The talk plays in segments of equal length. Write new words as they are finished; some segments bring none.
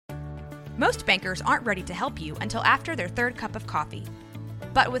Most bankers aren't ready to help you until after their third cup of coffee.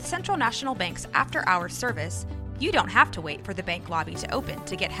 But with Central National Bank's after-hours service, you don't have to wait for the bank lobby to open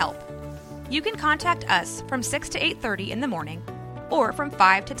to get help. You can contact us from 6 to 8:30 in the morning or from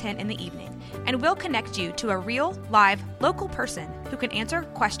 5 to 10 in the evening, and we'll connect you to a real, live, local person who can answer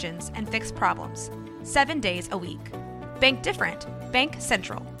questions and fix problems 7 days a week. Bank different. Bank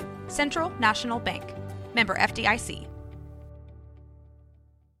Central. Central National Bank. Member FDIC.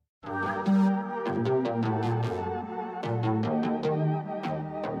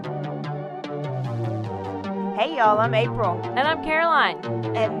 Hey y'all, I'm April. And I'm Caroline.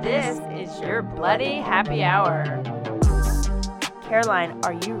 And this is your Bloody Happy Hour. Caroline,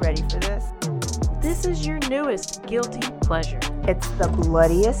 are you ready for this? This is your newest guilty pleasure. It's the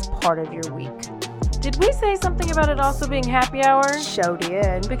bloodiest part of your week. Did we say something about it also being happy hour? Show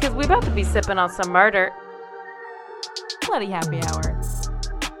did. Because we about to be sipping on some murder. Bloody Happy Hour.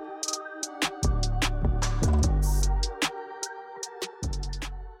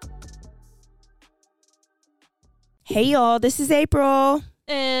 Hey y'all, this is April.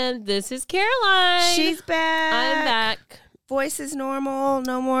 And this is Caroline. She's back. I'm back. Voice is normal.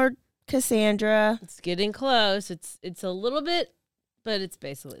 No more Cassandra. It's getting close. It's a little bit, but it's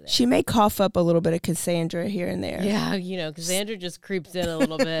basically there. She may cough up a little bit of Cassandra here and there. Yeah, Cassandra just creeps in a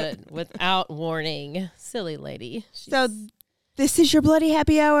little bit without warning. Silly lady. So this is your Bloody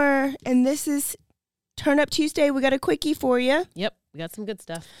Happy Hour, and this is Turn Up Tuesday. We got a quickie for you. Yep. We got some good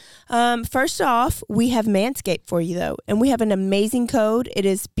stuff. First off, we have Manscaped for you, though, and we have an amazing code. It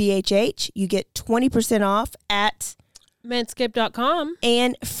is BHH. You get 20% off at Manscaped.com.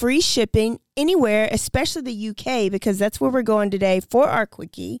 And free shipping anywhere, especially the UK, because that's where we're going today for our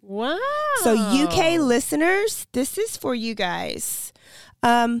quickie. Wow. So UK listeners, this is for you guys.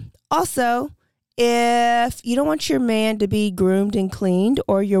 Also, if you don't want your man to be groomed and cleaned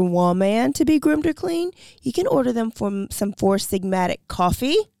or your woman to be groomed or cleaned, you can order them from some Four Sigmatic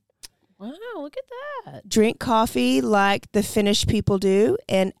coffee. Wow, look at that. Drink coffee like the Finnish people do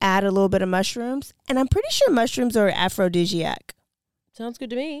and add a little bit of mushrooms. And I'm pretty sure mushrooms are aphrodisiac. Sounds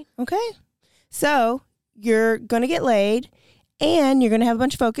good to me. Okay. So you're going to get laid and you're going to have a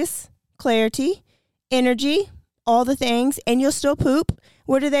bunch of focus, clarity, energy, all the things, and you'll still poop.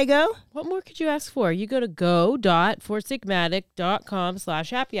 Where do they go? What more could you ask for? You go to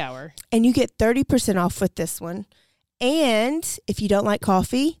go.foursigmatic.com/happy hour. And you get 30% off with this one. And if you don't like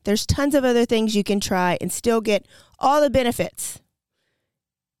coffee, there's tons of other things you can try and still get all the benefits.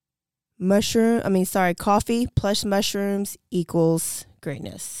 Coffee plus mushrooms equals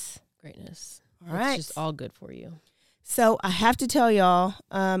greatness. Greatness. All right. It's just all good for you. So I have to tell y'all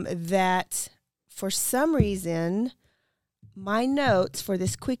that for some reason, my notes for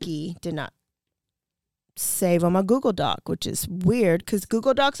this quickie did not save on my Google Doc, which is weird because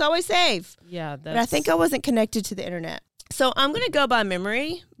Google Docs always save. Yeah. But I think I wasn't connected to the internet. So I'm going to go by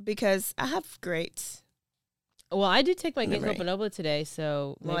memory because I have great Well, I did take my memory. ginkgo biloba today,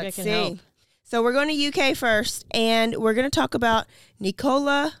 so maybe Let's I can see. help. So we're going to UK first, and we're going to talk about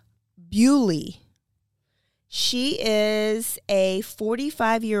Nicola Bewley. She is a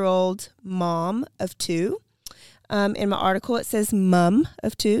 45-year-old mom of two. In my article, it says mum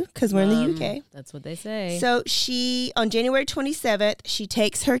of two because we're in the UK. That's what they say. So on January 27th, she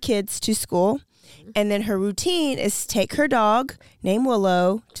takes her kids to school. And then her routine is take her dog named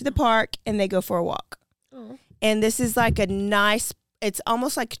Willow to the park and they go for a walk. Oh. And this is like it's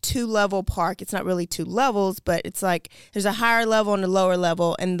almost like a 2-level park. It's not really 2 levels, but it's like there's a higher level and a lower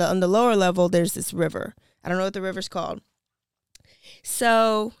level. And on the lower level, there's this river. I don't know what the river's called.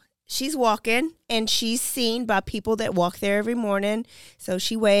 So she's walking, and she's seen by people that walk there every morning. So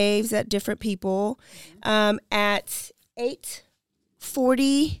she waves at different people. At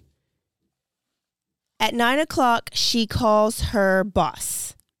 8:40, at 9 o'clock, she calls her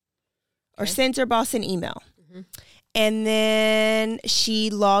boss or sends her boss an email. Mm-hmm. And then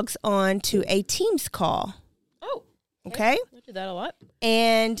she logs on to a Teams call. Oh, okay. I do that a lot.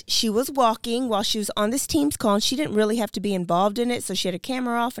 And she was walking while she was on this Teams call, and she didn't really have to be involved in it, so she had her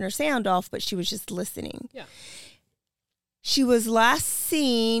camera off and her sound off, but she was just listening. Yeah. She was last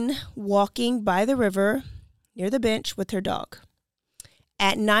seen walking by the river near the bench with her dog.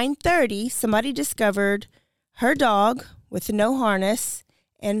 At 9:30, somebody discovered her dog with no harness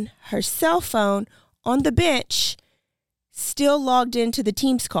and her cell phone on the bench, still logged into the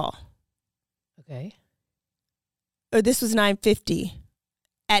Teams call. Okay. Or this was 9:50.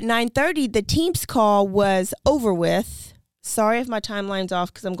 At 9:30, the Teams call was over with. Sorry if my timeline's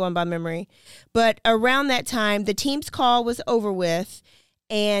off because I'm going by memory. But around that time, the Teams call was over with,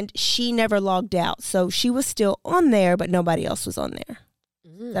 and she never logged out. So she was still on there, but nobody else was on there.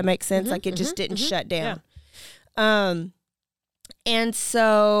 Does that make sense? Like it just didn't shut down. Yeah. And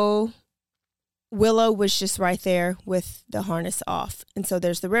so Willow was just right there with the harness off. And so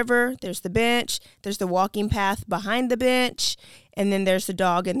there's the river, there's the bench, there's the walking path behind the bench, and then there's the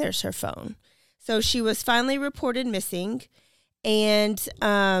dog and there's her phone. So she was finally reported missing. And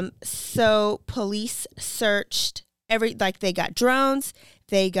so police searched they got drones,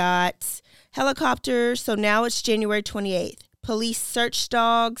 they got helicopters. So now it's January 28th. Police searched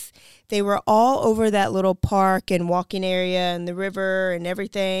dogs. They were all over that little park and walking area and the river and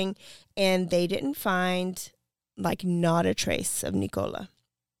everything. And they didn't find, not a trace of Nicola.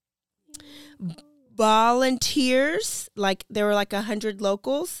 Volunteers, there were 100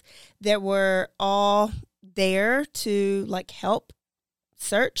 locals that were all there to, help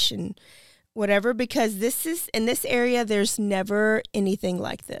search and whatever, because in this area, there's never anything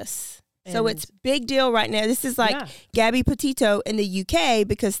like this. So it's big deal right now. This is Gabby Petito in the UK,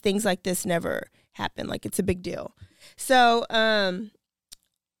 because things like this never happen. It's a big deal. So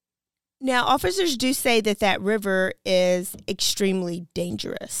now officers do say that river is extremely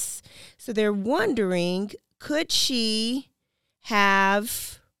dangerous. So they're wondering, could she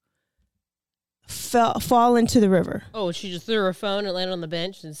have fall into the river? Oh, she just threw her phone and landed on the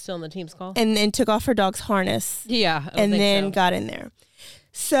bench and still on the team's call? And then took off her dog's harness. Yeah. And then got in there.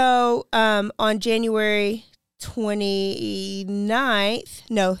 So on January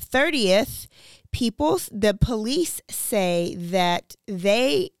 30th, the police say that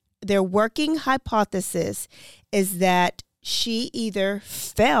their working hypothesis is that she either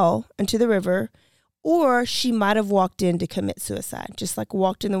fell into the river or she might have walked in to commit suicide, just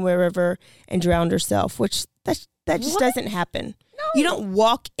walked in the river and drowned herself, which that just doesn't happen. No. You don't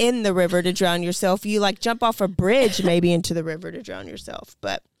walk in the river to drown yourself. You jump off a bridge maybe into the river to drown yourself.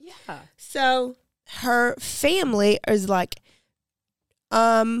 But yeah. So her family is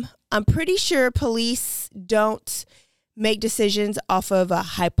I'm pretty sure police don't make decisions off of a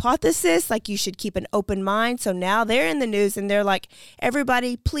hypothesis. You should keep an open mind. So now they're in the news and they're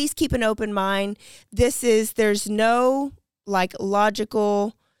everybody, please keep an open mind. There's no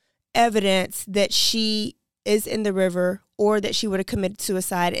logical evidence that she is in the river or that she would have committed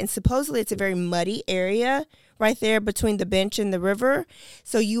suicide. And supposedly it's a very muddy area right there between the bench and the river.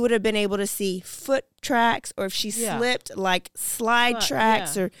 So you would have been able to see foot tracks, or if she slipped, slide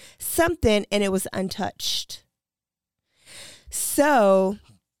tracks or something, and it was untouched. So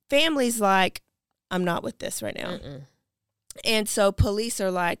families I'm not with this right now. And so police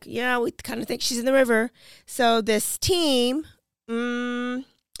are we kind of think she's in the river. So this team,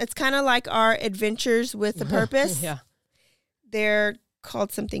 it's kind of like our Adventures with a Purpose. Yeah. They're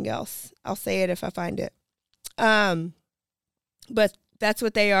called something else. I'll say it if I find it. But that's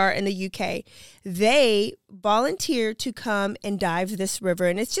what they are in the UK. They volunteer to come and dive this river.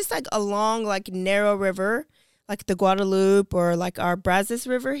 And it's just a long, narrow river, like the Guadalupe or our Brazos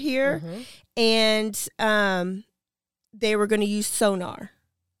River here. And they were going to use sonar.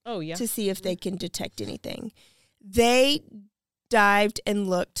 Oh, yeah. To see if they can detect anything. They dived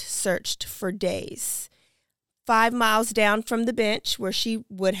and searched for days. 5 miles down from the bench where she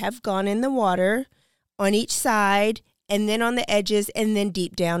would have gone in the water, on each side, and then on the edges, and then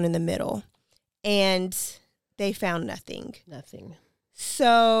deep down in the middle. And they found nothing. Nothing.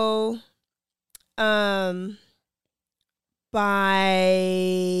 So,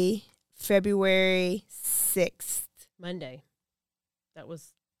 by February 6th. Monday. That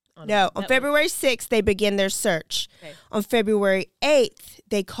was... on February 6th, they began their search. Okay. On February 8th,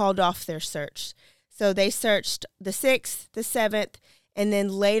 they called off their search. So they searched the 6th, the 7th, and then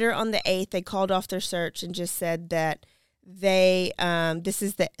later on the 8th, they called off their search and just said that this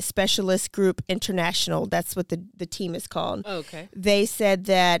is the Specialist Group International. That's what the team is called. Oh, okay. They said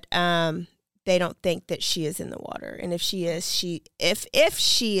that they don't think that she is in the water. And if she is,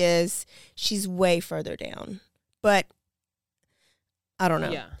 she's way further down. But I don't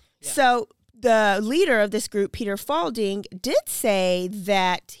know. Yeah. So the leader of this group, Peter Falding, did say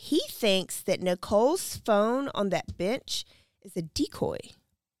that he thinks that Nicole's phone on that bench is a decoy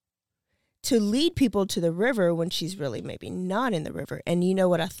to lead people to the river when she's really maybe not in the river. And you know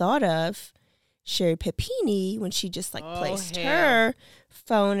what I thought of? Sherry Papini, when she just placed her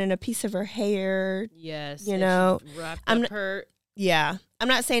phone in a piece of her hair. Yes. You know, wrapped up her. Yeah. I'm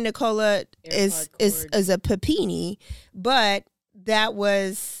not saying Nicola is a Papini, but that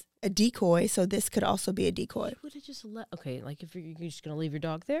was a decoy, so this could also be a decoy. Would have just if you're just going to leave your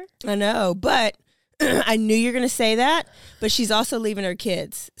dog there? I know, but I knew you were going to say that, but she's also leaving her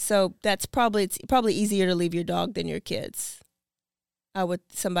kids. So it's probably easier to leave your dog than your kids.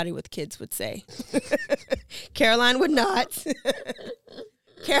 Somebody with kids would say. Caroline would not.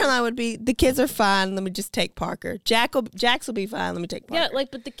 Caroline would be, the kids are fine. Let me just take Parker. Jax will be fine. Let me take Parker. Yeah,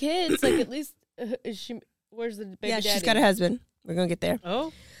 like, but the kids, like, at least, where's the baby daddy? She's got a husband. We're going to get there.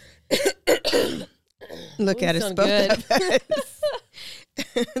 Oh. Look at us, both of us.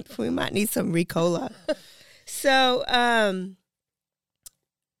 We might need some Ricola. So,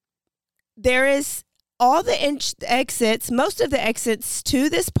 there is all the exits. Most of the exits to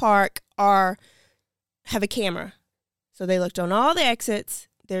this park have a camera. So they looked on all the exits.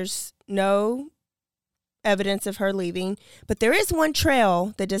 There's no evidence of her leaving, but there is one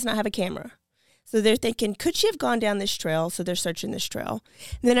trail that does not have a camera. So they're thinking, could she have gone down this trail? So they're searching this trail.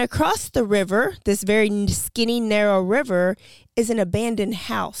 And then across the river, this very skinny, narrow river, is an abandoned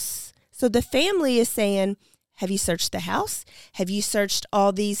house. So the family is saying, have you searched the house? Have you searched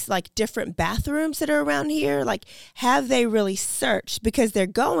all these like different bathrooms that are around here? Like, have they really searched? Because they're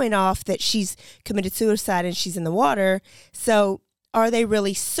going off that she's committed suicide and she's in the water. So are they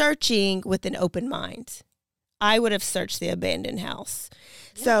really searching with an open mind? I would have searched the abandoned house.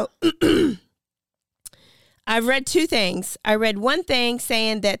 Yeah. So I've read two things. I read one thing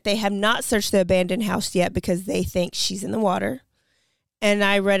saying that they have not searched the abandoned house yet because they think she's in the water. And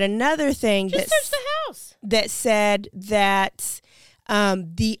I read another thing that said that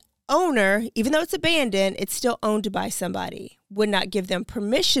the owner, even though it's abandoned, it's still owned by somebody, would not give them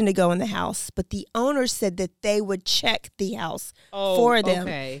permission to go in the house. But the owner said that they would check the house for them.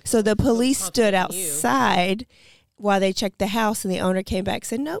 Okay. So the police stood outside while they checked the house, and the owner came back and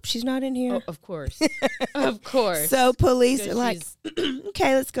said, nope, she's not in here. Oh, of course. Of course. So police are like,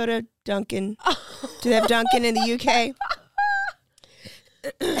 okay, let's go to Dunkin'. Do they have Dunkin' in the UK?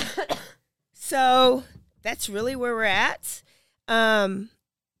 So that's really where we're at.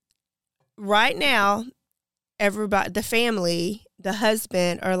 Right now, everybody, the family, the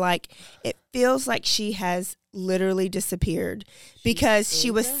husband are like, it feels like she has literally disappeared because she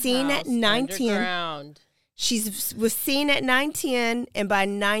was seen at 9:10. She was seen at 9:10, and by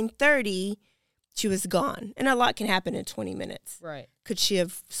 9:30, she was gone. And a lot can happen in 20 minutes. Right. Could she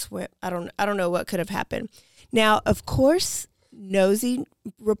have swam? I don't know what could have happened. Now, of course, nosy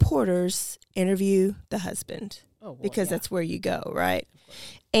reporters interview the husband because that's where you go, right?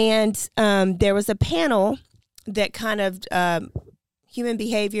 And there was a panel that kind of human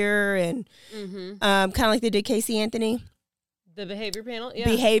behavior and kind of like they did Casey Anthony. The behavior panel? Yeah.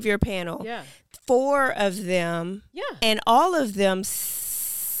 Behavior panel. Yeah. 4 of them. Yeah. And all of them,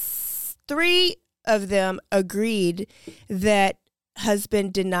 3 of them agreed that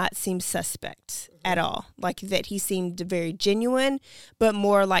husband did not seem suspect at all. Like that he seemed very genuine, but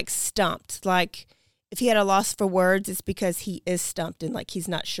more like stumped. Like if he had a loss for words, it's because he is stumped and like he's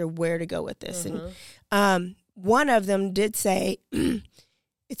not sure where to go with this. And one of them did say,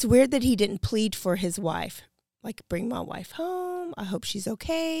 it's weird that he didn't plead for his wife. Like, bring my wife home. I hope she's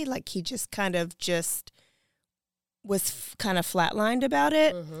okay. Like he just kind of was kind of flatlined about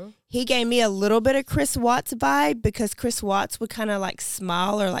it. He gave me a little bit of Chris Watts vibe because Chris Watts would kind of like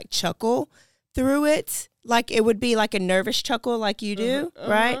smile or like chuckle through it. Like it would be like a nervous chuckle like you do,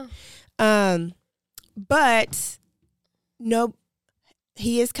 right? But no,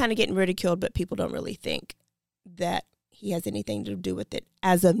 he is kind of getting ridiculed, but people don't really think that he has anything to do with it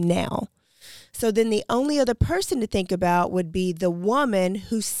as of now. So then the only other person to think about would be the woman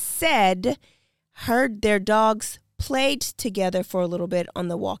who said heard their dogs played together for a little bit on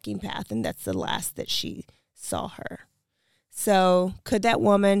the walking path, and that's the last that she saw her. So could that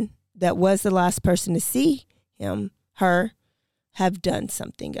woman that was the last person to see her, have done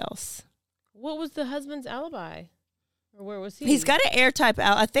something else? What was the husband's alibi? Or where was he? He's got an airtight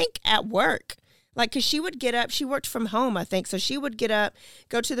I think at work. Like, because she would get up, she worked from home, I think. So she would get up,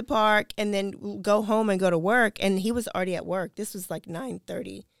 go to the park, and then go home and go to work. And he was already at work. This was like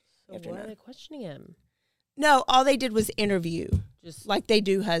 9:30. So why are they questioning him? No, all they did was interview. Just like they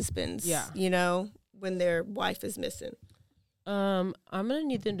do husbands. Yeah. You know, when their wife is missing. I'm going to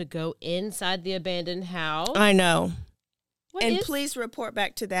need them to go inside the abandoned house. I know. Please report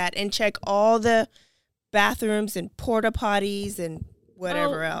back to that and check all the bathrooms and porta potties and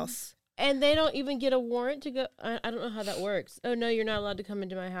whatever else. And they don't even get a warrant to go. I don't know how that works. Oh, no, you're not allowed to come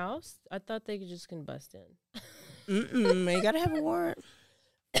into my house? I thought they just can bust in. You got to have a warrant.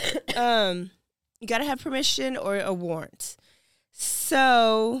 You got to have permission or a warrant.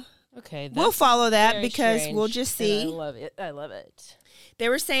 So, okay, we'll follow that because we'll just see. I love it. I love it. They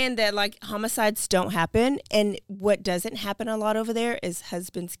were saying that, like, homicides don't happen. And what doesn't happen a lot over there is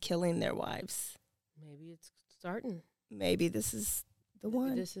husbands killing their wives. Maybe it's starting. Maybe this is the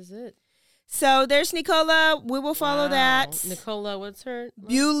one. This is it. So there's Nicola. We will follow that. Nicola, what's her?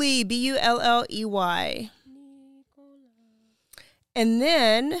 Bulley, Bulley. And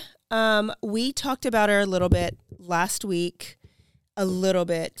then we talked about her a little bit last week.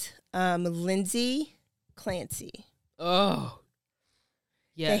 Lindsay Clancy. Oh,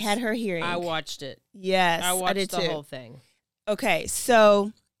 yes. They had her hearing. I watched it. Yes, I watched did the too. whole thing. Okay,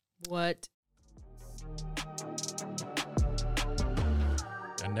 so What?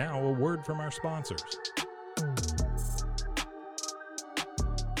 And now a word from our sponsors.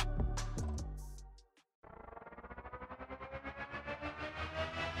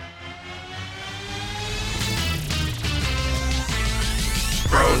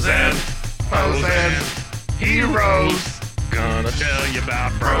 Frozen, heroes. Gonna tell you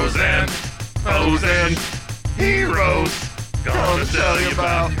about frozen heroes. Gonna tell you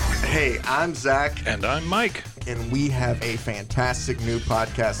about. Hey, I'm Zach, And I'm Mike. and we have a fantastic new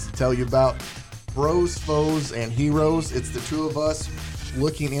podcast to tell you about. Bros, Foes, and Heroes. It's the two of us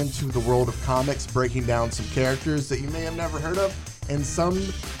looking into the world of comics, breaking down some characters that you may have never heard of, and some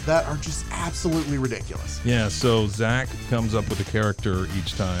that are just absolutely ridiculous. Yeah, so Zach comes up with a character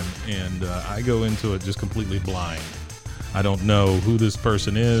each time, and I go into it just completely blind. I don't know who this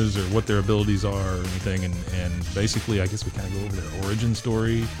person is or what their abilities are or anything, and basically I guess we kind of go over their origin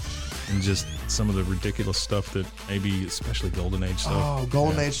story and just some of the ridiculous stuff that maybe, especially Golden Age stuff. Oh,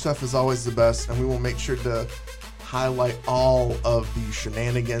 Golden Age stuff is always the best, and we will make sure to highlight all of the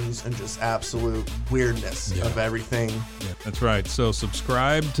shenanigans and just absolute weirdness of everything. Yeah, that's right. So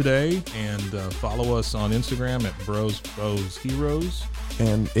subscribe today and follow us on Instagram at Bros, Foes, Heroes.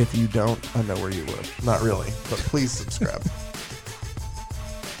 And if you don't, I know where you live. Not really, but please subscribe.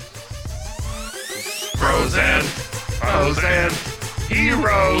 Frozen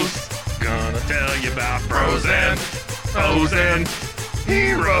heroes. Gonna tell you about frozen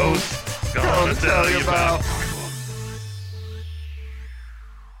heroes. Gonna tell you about.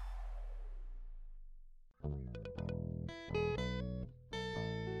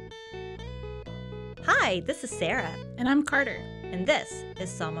 Hi, this is Sarah, And I'm Carter. and this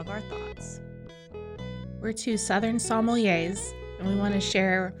is Some of Our Thoughts. We're two Southern sommeliers, and we want to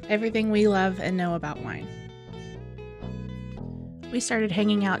share everything we love and know about wine. We started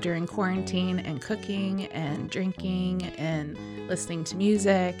hanging out during quarantine and cooking and drinking and listening to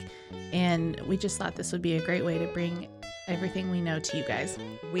music, and we just thought this would be a great way to bring everything we know to you guys.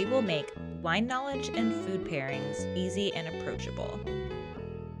 We will make wine knowledge and food pairings easy and approachable.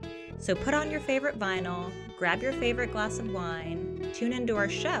 So put on your favorite vinyl, grab your favorite glass of wine, tune into our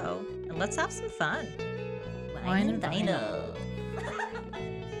show, and let's have some fun. Wine and vinyl.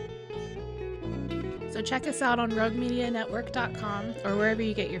 So check us out on roguemedianetwork.com or wherever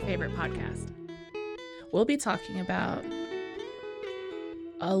you get your favorite podcast. We'll be talking about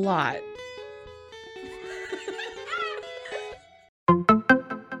a lot.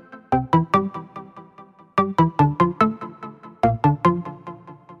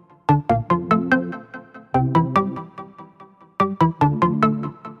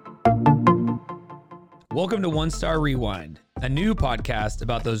 Welcome to One Star Rewind, a new podcast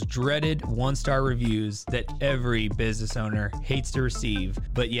about those dreaded one-star reviews that every business owner hates to receive,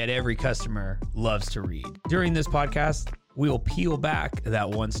 but yet every customer loves to read. During this podcast, we will peel back that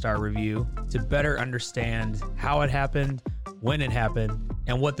one-star review to better understand how it happened, when it happened,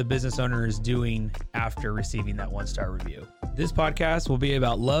 and what the business owner is doing after receiving that one-star review. This podcast will be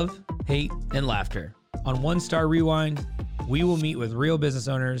about love, hate, and laughter. On One Star Rewind, we will meet with real business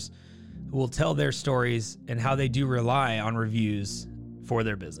owners who will tell their stories and how they do rely on reviews for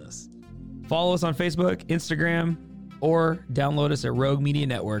their business. Follow us on Facebook, Instagram, or download us at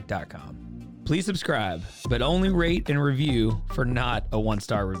roguemedianetwork.com. Please subscribe, but only rate and review for not a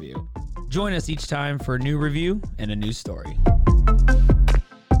one-star review. Join us each time for a new review and a new story.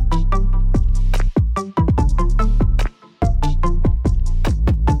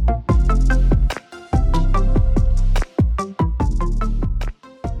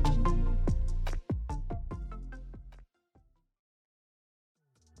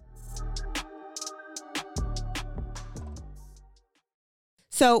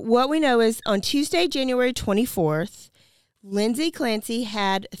 So what we know is on Tuesday, January 24th, Lindsay Clancy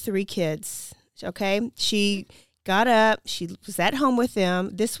had 3 kids. Okay. She got up. She was at home with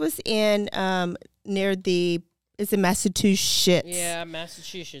them. This was in near it's in Massachusetts. Yeah,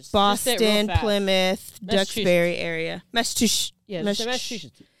 Massachusetts. Boston, Plymouth, Massachusetts. Duxbury area. Massachusetts. Yeah,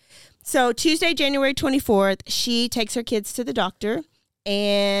 Massachusetts. So Tuesday, January 24th, she takes her kids to the doctor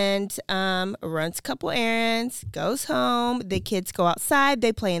and runs a couple errands, goes home. The kids go outside.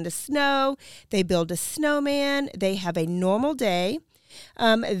 They play in the snow. They build a snowman. They have a normal day.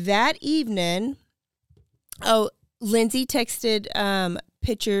 That evening, Lindsay texted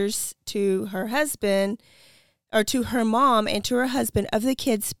pictures to her husband or to her mom and to her husband of the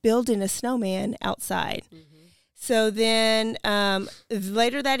kids building a snowman outside. So then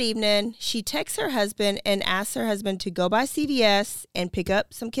later that evening, she texts her husband and asks her husband to go by CVS and pick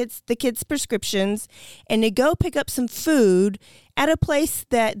up the kids' prescriptions and to go pick up some food at a place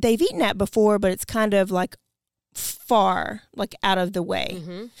that they've eaten at before, but it's kind of like far, like out of the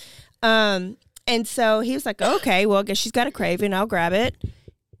way. And so he was like, okay, well, I guess she's got a craving. I'll grab it.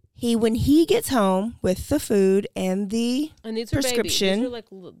 When he gets home with the food and the prescription. These are like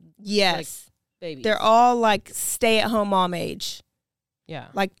yes. Like babies. They're all like stay-at-home mom age. Yeah.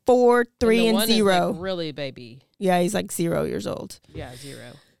 Like 4, 3, and one 0. Is like really baby. Yeah, he's like 0 years old. Yeah, 0.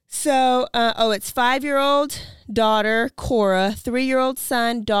 So, it's 5-year-old daughter, Cora, 3-year-old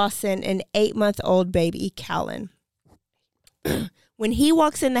son, Dawson, and 8-month-old baby, Callan. When he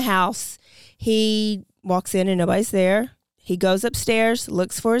walks in the house, he walks in and nobody's there. He goes upstairs,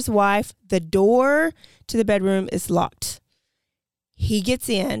 looks for his wife. The door to the bedroom is locked. He gets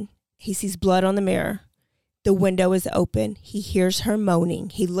in. He sees blood on the mirror. The window is open. He hears her moaning.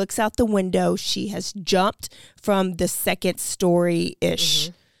 He looks out the window. She has jumped from the second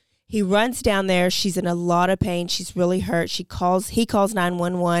story-ish. He runs down there. She's in a lot of pain. She's really hurt. He calls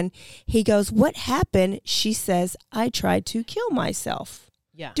 911. He goes, "What happened?" She says, "I tried to kill myself."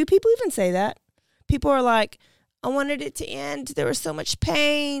 Yeah. Do people even say that? People are like, "I wanted it to end. There was so much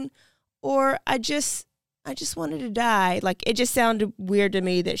pain," or I just wanted to die. Like, it just sounded weird to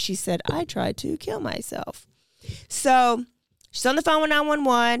me that she said, "I tried to kill myself." So she's on the phone with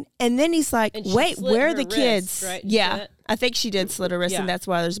 911, and then he's like, "Wait, where are the kids?" Right? Yeah, I think she did slit her wrist, and that's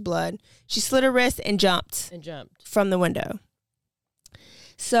why there's blood. She slit her wrist and jumped from the window.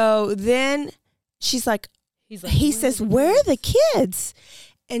 So then she's like, he says, "Where are the kids?"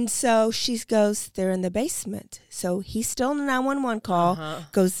 And so she goes, "They're in the basement." So he's still on a 911 call,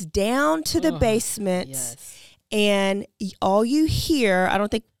 goes down to the basement, and all you hear, I don't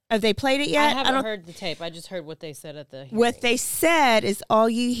think, have they played it yet? I haven't heard the tape. I just heard what they said at the hearing. What they said is all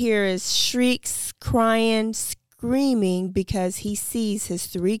you hear is shrieks, crying, screaming, because he sees his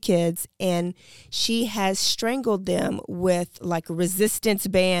 3 kids, and she has strangled them with like resistance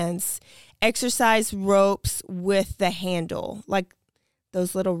bands, exercise ropes with the handle, like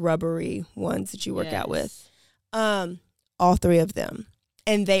those little rubbery ones that you work out with. All 3 of them.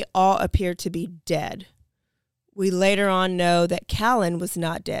 And they all appear to be dead. We later on know that Callan was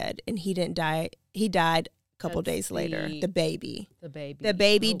not dead, and he didn't die. He died a couple days later. The baby. The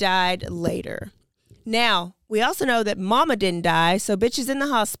baby died later. Now, we also know that Mama didn't die, so bitch is in the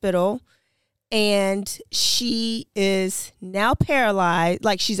hospital, and she is now paralyzed,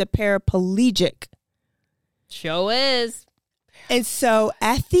 like she's a paraplegic. Sure is. And so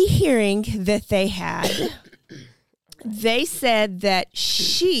at the hearing that they had, they said that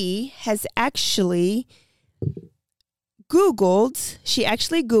she has actually Googled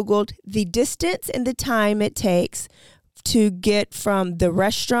the distance and the time it takes to get from the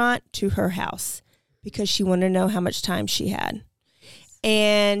restaurant to her house, because she wanted to know how much time she had.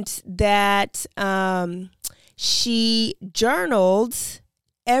 And that she journaled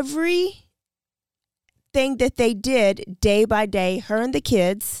every thing that they did day by day, her and the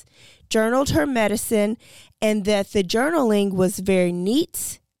kids, journaled her medicine, and that the journaling was very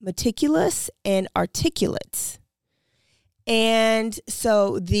neat, meticulous, and articulate. And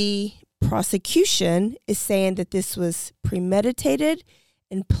so the prosecution is saying that this was premeditated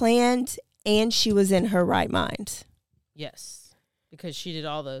and planned, and she was in her right mind. Yes, because she did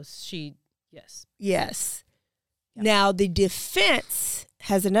all those. Yes. Yes. Yep. Now, the defense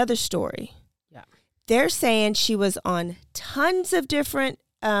has another story. They're saying she was on tons of different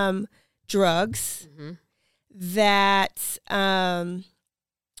drugs that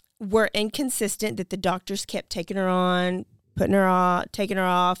were inconsistent, that the doctors kept taking her on, putting her off, taking her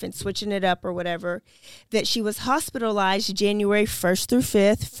off, and switching it up or whatever, that she was hospitalized January 1st through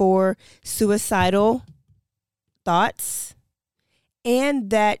 5th for suicidal thoughts,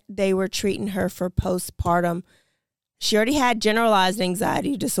 and that they were treating her for postpartum. She already had generalized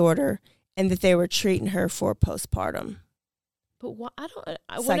anxiety disorder, and that they were treating her for postpartum. But whenever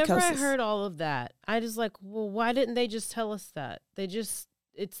I heard all of that, I was like, well, why didn't they just tell us that? It's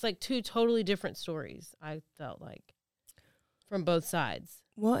like 2 totally different stories, I felt like, from both sides.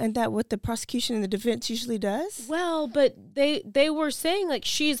 Well, and that what the prosecution and the defense usually does? Well, but they were saying, like,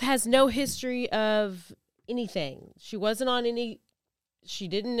 she has no history of anything. She wasn't on she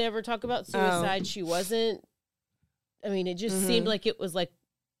didn't ever talk about suicide. She wasn't, it just seemed like it was like,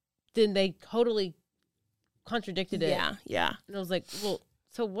 then they totally contradicted it. Yeah. And I was like, well,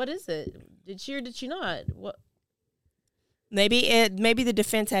 so what is it? Did she or did she not? What? Maybe the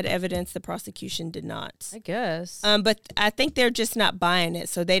defense had evidence, the prosecution did not. I guess. But I think they're just not buying it,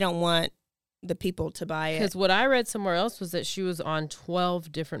 so they don't want the people to buy it. Because what I read somewhere else was that she was on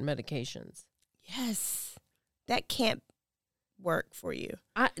 12 different medications. Yes, that can't work for you.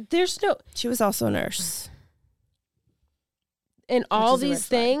 She was also a nurse. And all these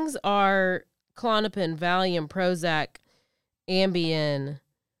things are Klonopin, Valium, Prozac, Ambien,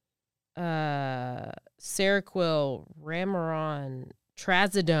 Seroquel, Remeron,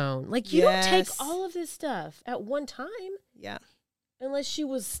 Trazodone. Like, you don't take all of this stuff at one time. Yeah. Unless she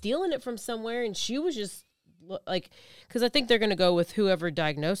was stealing it from somewhere and she was just like, because I think they're going to go with whoever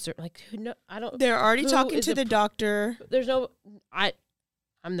diagnosed her. Like, I don't. They're already talking to the doctor.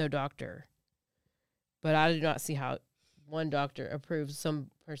 I'm no doctor, but I do not see how one doctor approves some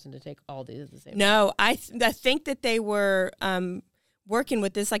person to take all these at the same time. No, I think that they were working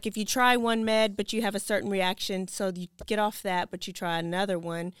with this. Like, if you try one med, but you have a certain reaction, so you get off that, but you try another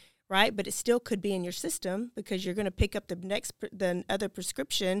one, right? But it still could be in your system because you're going to pick up the other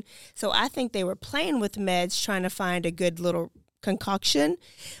prescription. So I think they were playing with meds, trying to find a good little concoction.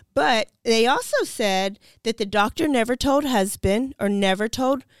 But they also said that the doctor never told husband or never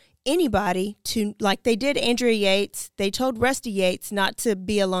told anybody to, like they did Andrea Yates. They told Rusty Yates not to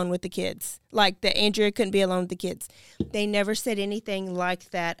be alone with the kids, like that Andrea couldn't be alone with the kids. They never said anything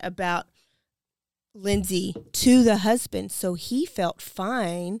like that about Lindsay to the husband, so he felt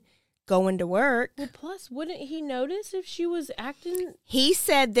fine going to work. Well, plus, wouldn't he notice if she was acting? He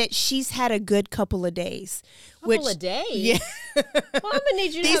said that she's had a good couple of days. Couple of days? Yeah. Well, I'm going to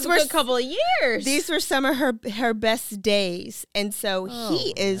need you to have a good couple of years. These were some of her best days. And so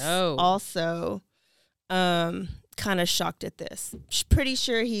he is also kind of shocked at this. Pretty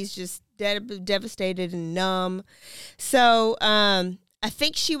sure he's just devastated and numb. So I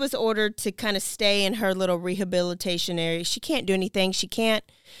think she was ordered to kind of stay in her little rehabilitation area. She can't do anything. She can't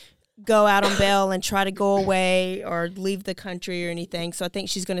go out on bail and try to go away or leave the country or anything. So I think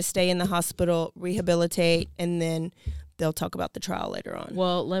she's going to stay in the hospital, rehabilitate, and then they'll talk about the trial later on.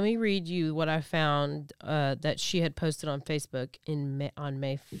 Well, let me read you what I found that she had posted on Facebook on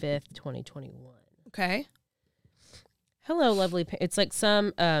May 5th, 2021. Okay. Hello, lovely. It's like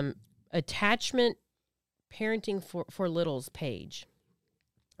some attachment parenting for littles page.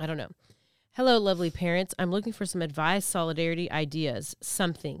 I don't know. Hello, lovely parents. I'm looking for some advice, solidarity, ideas,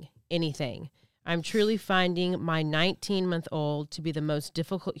 something, anything. I'm truly finding my 19-month-old to be the most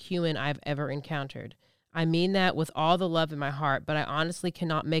difficult human I've ever encountered. I mean that with all the love in my heart, but I honestly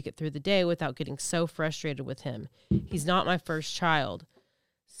cannot make it through the day without getting so frustrated with him. He's not my first child.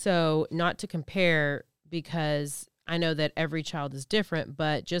 So not to compare, because I know that every child is different,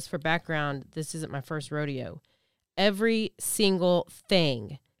 but just for background, this isn't my first rodeo. Every single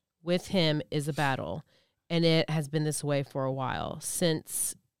thing with him is a battle, and it has been this way for a while,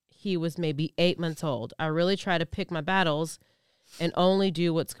 since he was maybe 8 months old. I really try to pick my battles and only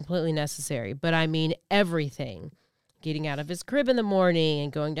do what's completely necessary, but I mean everything. Getting out of his crib in the morning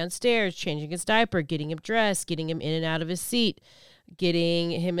and going downstairs, changing his diaper, getting him dressed, getting him in and out of his seat,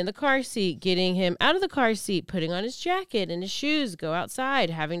 getting him in the car seat, getting him out of the car seat, putting on his jacket and his shoes, go outside,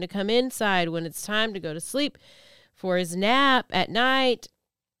 having to come inside when it's time to go to sleep for his nap at night.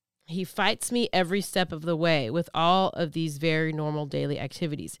 He fights me every step of the way with all of these very normal daily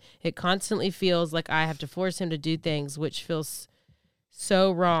activities. It constantly feels like I have to force him to do things, which feels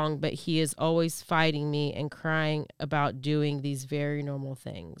so wrong, but he is always fighting me and crying about doing these very normal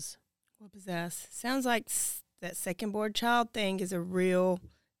things. What was that? Sounds like that second born child thing is a real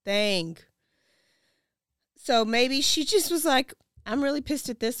thing. So maybe she just was like, I'm really pissed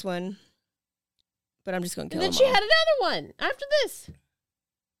at this one, but I'm just going to kill him. And then she had another one after this.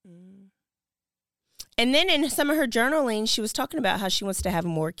 And then in some of her journaling, she was talking about how she wants to have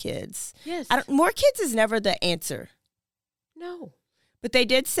more kids. Yes. More kids is never the answer. No. But they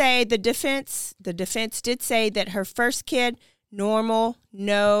did say, the defense did say that her first kid, normal,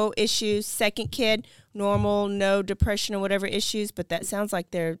 no issues. Second kid, normal, no depression or whatever issues. But that sounds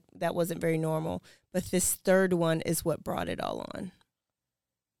like that wasn't very normal. But this third one is what brought it all on.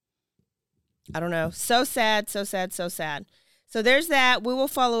 I don't know. So sad, so sad, so sad. So there's that. We will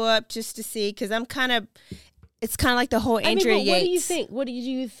follow up just to see, because it's kind of like the whole Andrea Yates. What do you think? What do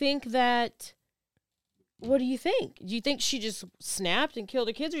you think? Do you think she just snapped and killed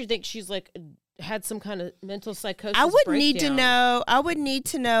her kids, or do you think she's like had some kind of mental psychosis? I would need to know. I would need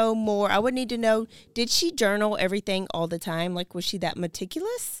to know more. I would need to know, did she journal everything all the time? Like, was she that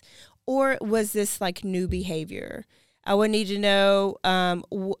meticulous, or was this like new behavior? I would need to know,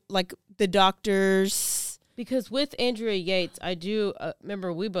 like the doctors. Because with Andrea Yates, I do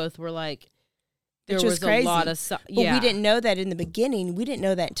remember we both were like, there which was a crazy. lot of But we didn't know that in the beginning. We didn't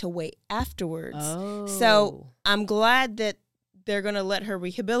know that until way afterwards. Oh. So I'm glad that they're going to let her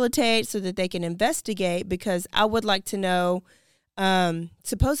rehabilitate so that they can investigate, because I would like to know,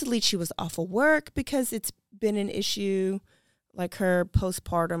 supposedly she was off of work because it's been an issue, like her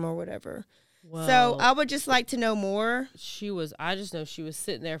postpartum or whatever. Well, so I would just like to know more. I just know she was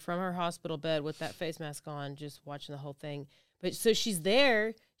sitting there from her hospital bed with that face mask on, just watching the whole thing. But so she's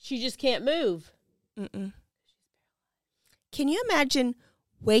there. She just can't move. Mm-mm. Can you imagine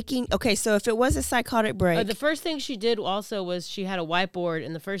waking? Okay, so if it was a psychotic break. The first thing she did also was she had a whiteboard,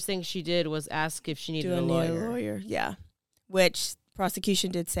 and the first thing she did was ask if she needed a lawyer. Yeah, which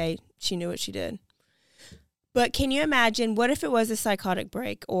prosecution did say she knew what she did. But can you imagine, what if it was a psychotic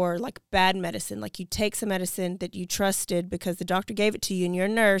break or like bad medicine? Like you take some medicine that you trusted because the doctor gave it to you and you're a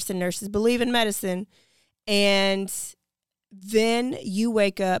nurse and nurses believe in medicine. And then you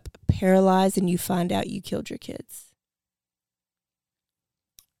wake up paralyzed and you find out you killed your kids.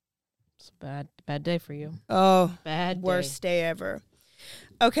 It's a bad day for you. Oh, bad worst day ever.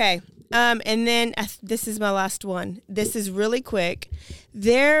 Okay. And then this is my last one. This is really quick.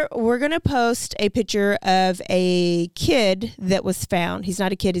 We're going to post a picture of a kid that was found. He's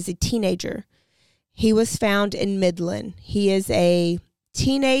not a kid, he's a teenager. He was found in Midland. He is a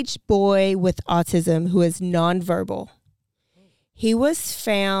teenage boy with autism who is nonverbal. He was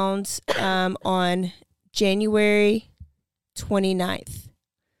found on January 29th.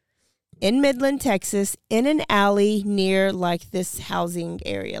 In Midland, Texas, in an alley near like this housing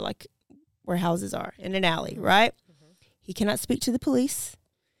area, like where houses are, in an alley, right? Mm-hmm. He cannot speak to the police.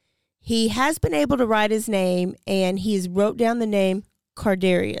 He has been able to write his name, and he's wrote down the name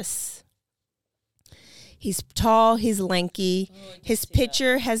Cardarius. He's tall, he's lanky. His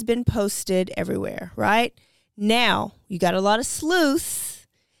picture has been posted everywhere, right? Now, you got a lot of sleuths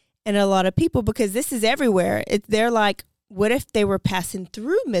and a lot of people, because this is everywhere. They're like, what if they were passing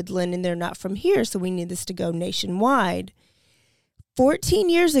through Midland and they're not from here, so we need this to go nationwide? 14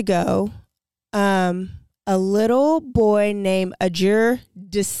 years ago, a little boy named Ajur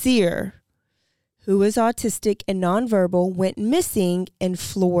Desir, who is autistic and nonverbal, went missing in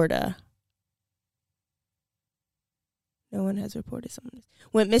Florida. No one has reported someone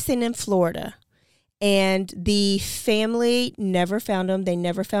went missing in Florida. And the family never found him. They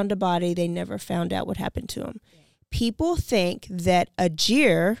never found a body. They never found out what happened to him. People think that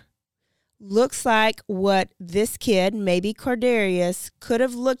Ajir looks like what this kid, maybe Cardarius, could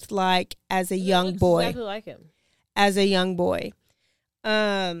have looked like as a young boy. Exactly like him. As a young boy.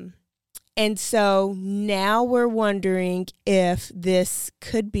 And so now we're wondering if this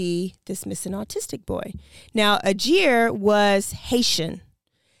could be this missing autistic boy. Now, Ajir was Haitian.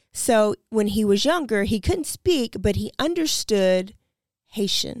 So when he was younger, he couldn't speak, but he understood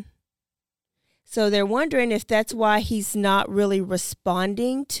Haitian. So they're wondering if that's why he's not really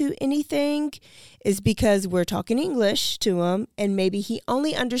responding to anything, is because we're talking English to him, and maybe he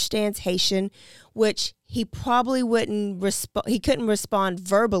only understands Haitian, which he probably wouldn't respond. He couldn't respond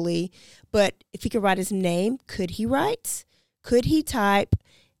verbally, but if he could write his name, could he write? Could he type?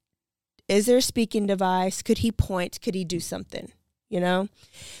 Is there a speaking device? Could he point? Could he do something? You know?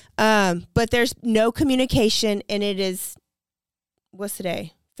 But there's no communication, and it is, what's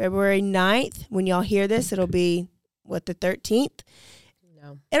today? February 9th. When y'all hear this, it'll be, the 13th?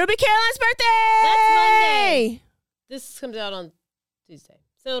 No. It'll be Caroline's birthday! That's Monday. This comes out on Tuesday.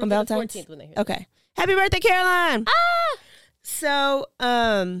 So it'll be the 14th when they hear Okay. Happy birthday, Caroline! Ah! So,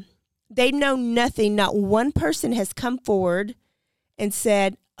 they know nothing. Not one person has come forward and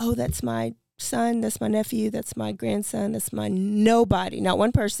said, oh, that's my son, that's my nephew, that's my grandson, that's my nobody. Not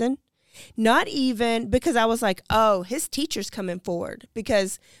one person. Not even, because I was like, oh, his teacher's coming forward.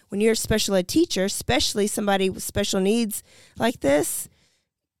 Because when you're a special ed teacher, especially somebody with special needs like this,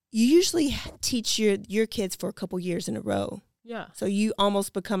 you usually teach your kids for a couple years in a row. Yeah. So you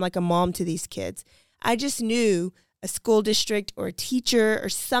almost become like a mom to these kids. I just knew a school district or a teacher or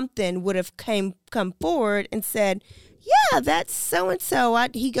something would have come forward and said, yeah, that's so-and-so.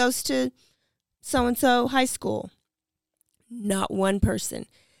 He goes to so-and-so high school. Not one person.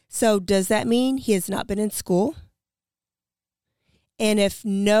 So does that mean he has not been in school? And if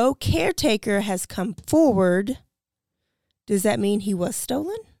no caretaker has come forward, does that mean he was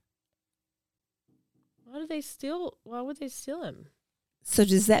stolen? Why would they steal him? So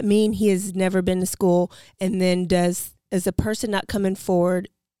does that mean he has never been to school? And then does a person not coming forward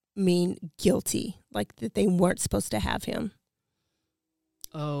mean guilty? Like that they weren't supposed to have him?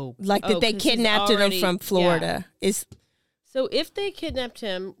 Oh. Like that they kidnapped him from Florida. Yeah. So if they kidnapped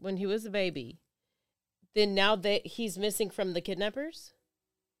him when he was a baby, then now he's missing from the kidnappers?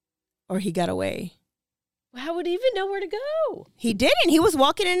 Or he got away. How would he even know where to go? He didn't. He was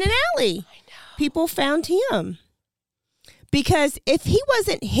walking in an alley. I know. People found him. Because if he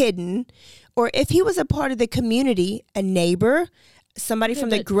wasn't hidden, or if he was a part of the community, a neighbor, somebody from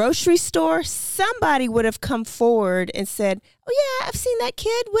the grocery store, somebody would have come forward and said, oh, yeah, I've seen that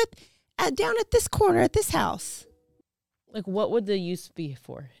kid with down at this corner at this house. Like, what would the use be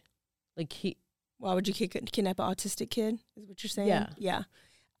for? Like, why would you kidnap an autistic kid, is what you're saying? Yeah. Yeah.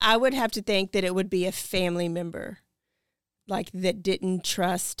 I would have to think that it would be a family member, like, that didn't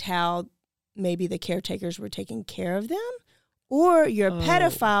trust how maybe the caretakers were taking care of them. Or you're a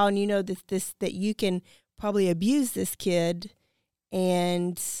pedophile and you know that you can probably abuse this kid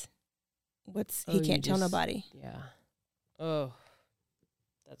and he can't tell nobody. Yeah. Oh,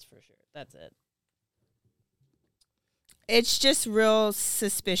 that's for sure. That's it. It's just real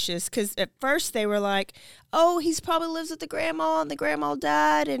suspicious because at first they were like, oh, he's probably lives with the grandma and the grandma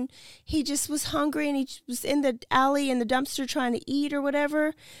died and he just was hungry and he was in the alley in the dumpster trying to eat or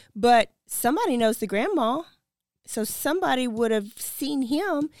whatever. But somebody knows the grandma. So somebody would have seen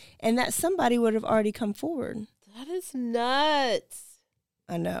him, and that somebody would have already come forward. That is nuts.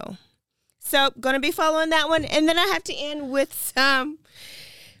 I know. So going to be following that one. And then I have to end with some.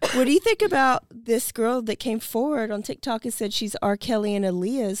 What do you think about this girl that came forward on TikTok and said she's R. Kelly and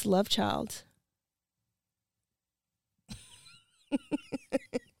Aaliyah's love child?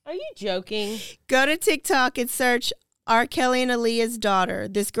 Are you joking? Go to TikTok and search R. Kelly and Aaliyah's daughter.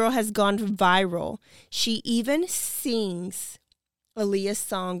 This girl has gone viral. She even sings Aaliyah's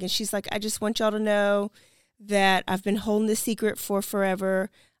song, and she's like, I just want y'all to know that I've been holding this secret for forever.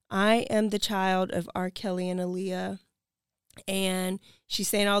 I am the child of R. Kelly and Aaliyah. And she's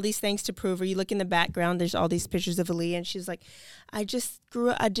saying all these things to prove her. You look in the background, there's all these pictures of Aaliyah, and she's like, I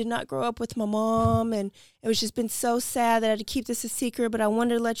did not grow up with my mom, and it was just been so sad that I had to keep this a secret, but I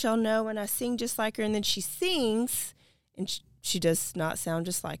wanted to let y'all know, and I sing just like her. And then she sings, and she does not sound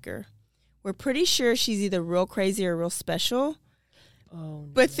just like her. We're pretty sure she's either real crazy or real special. Oh,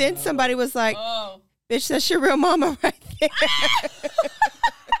 but then somebody was like, bitch, that's your real mama right there.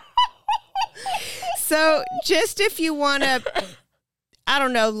 So just if you want to, I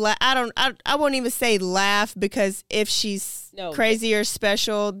don't know, I won't even say laugh, because if she's crazy or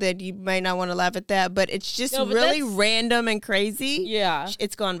special, then you may not want to laugh at that. But it's just really random and crazy. Yeah.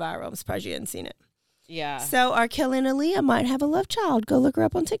 It's gone viral. I'm surprised you hadn't seen it. Yeah. So R. Kelly and Aaliyah might have a love child. Go look her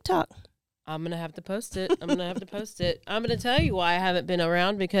up on TikTok. I'm going to have to post it. I'm going to tell you why I haven't been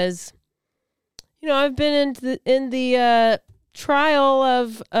around, because, I've been in the trial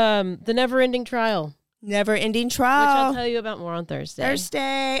of the never-ending trial. Never-ending trial. Which I'll tell you about more on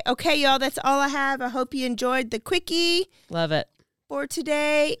Thursday. Okay, y'all, that's all I have. I hope you enjoyed the quickie. Love it. For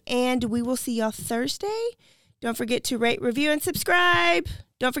today, and we will see y'all Thursday. Don't forget to rate, review, and subscribe.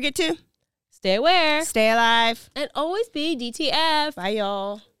 Don't forget to stay aware, stay alive, and always be DTF. Bye,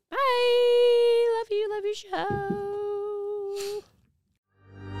 y'all. Bye. Love you show.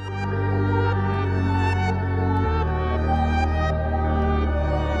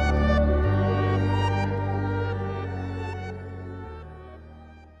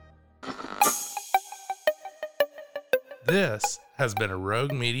 This has been a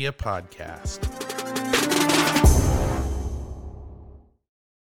Rogue Media podcast.